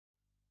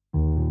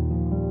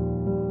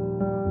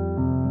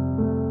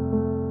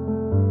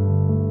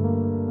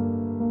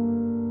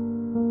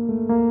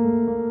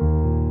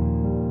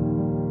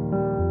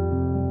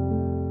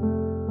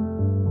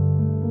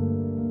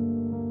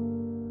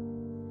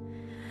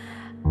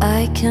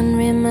I can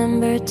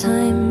remember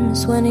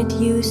times when it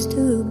used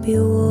to be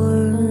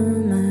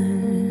warmer,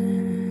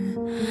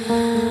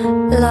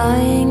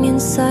 lying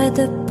inside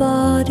the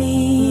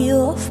body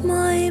of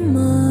my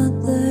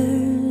mother.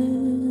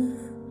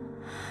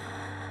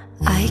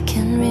 I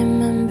can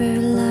remember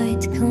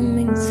light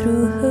coming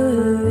through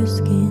her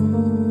skin,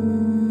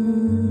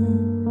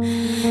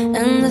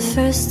 and the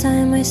first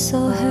time I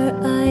saw her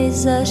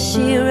eyes as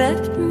she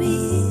wrapped me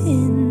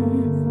in.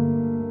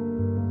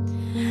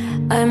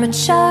 I'm a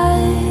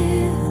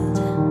child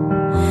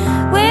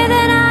with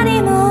an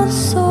animal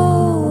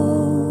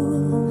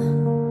soul.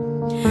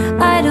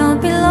 I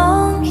don't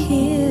belong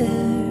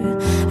here,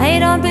 I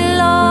don't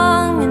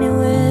belong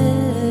anywhere.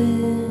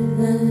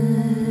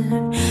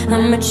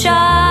 I'm a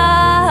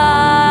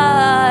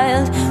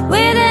child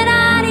with an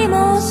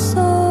animal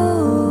soul.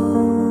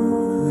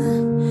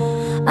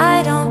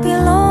 I don't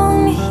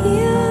belong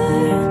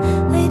here,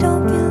 I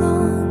don't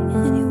belong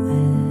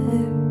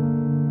anywhere.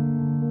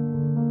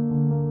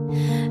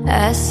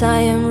 As I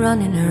am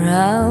running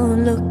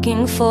around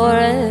looking for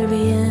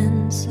every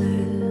answer,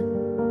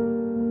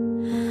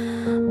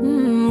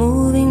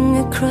 moving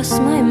across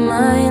my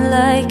mind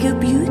like a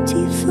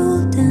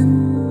beautiful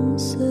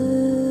dancer.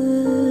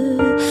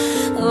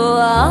 Oh,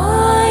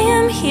 I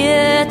am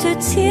here to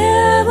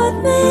tear what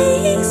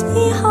makes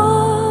me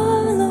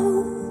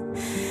hollow.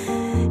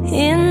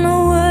 In a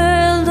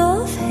world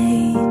of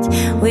hate,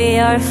 we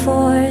are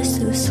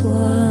forced to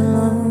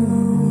swallow.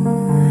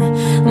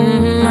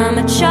 I'm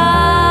a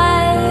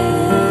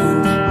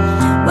child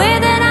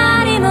with an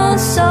animal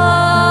soul.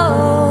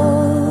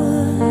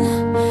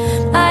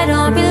 I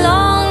don't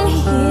belong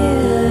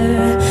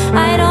here,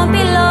 I don't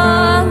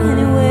belong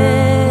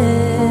anywhere.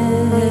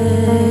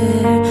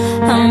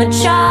 I'm a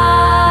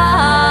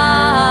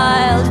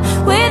child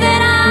with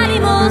an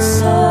animal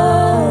soul.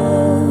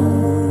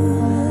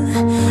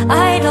 I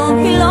don't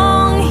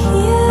belong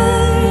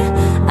here,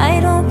 I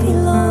don't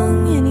belong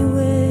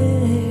anywhere.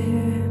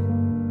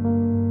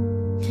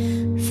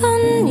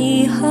 Funny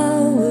how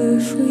we're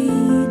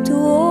free to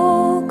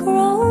walk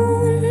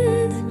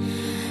around,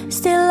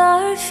 still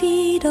our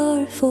feet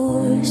are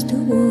forced to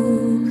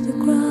walk the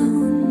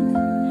ground.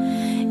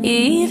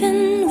 Even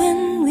when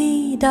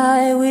we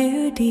die,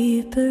 we're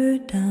deeper